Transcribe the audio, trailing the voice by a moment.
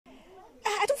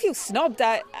I don't feel snubbed.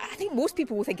 I think most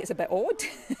people will think it's a bit odd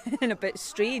and a bit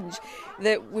strange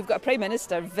that we've got a Prime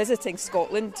Minister visiting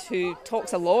Scotland who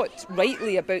talks a lot,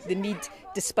 rightly, about the need,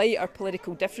 despite our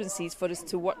political differences, for us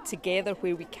to work together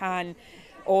where we can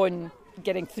on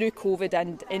getting through COVID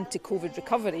and into COVID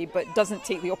recovery, but doesn't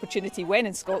take the opportunity when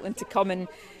in Scotland to come and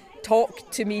talk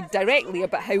to me directly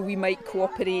about how we might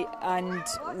cooperate and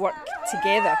work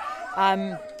together.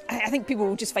 I think people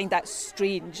will just find that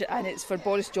strange, and it's for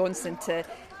Boris Johnson to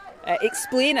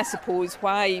explain, I suppose,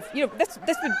 why this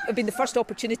would have been the first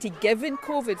opportunity given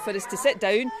COVID for us to sit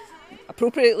down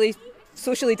appropriately,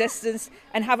 socially distanced,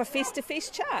 and have a face-to-face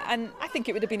chat. And I think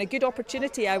it would have been a good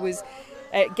opportunity. I was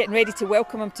getting ready to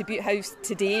welcome him to Bute House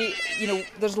today.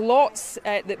 There's lots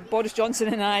that Boris Johnson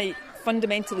and I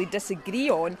fundamentally disagree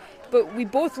on, but we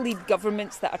both lead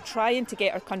governments that are trying to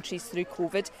get our countries through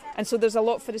COVID, and so there's a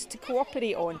lot for us to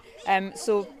cooperate on.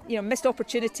 Missed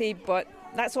opportunity, but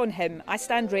that's on him. I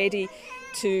stand ready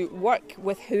to work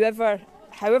with however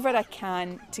I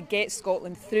can to get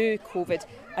Scotland through COVID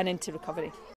and into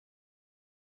recovery.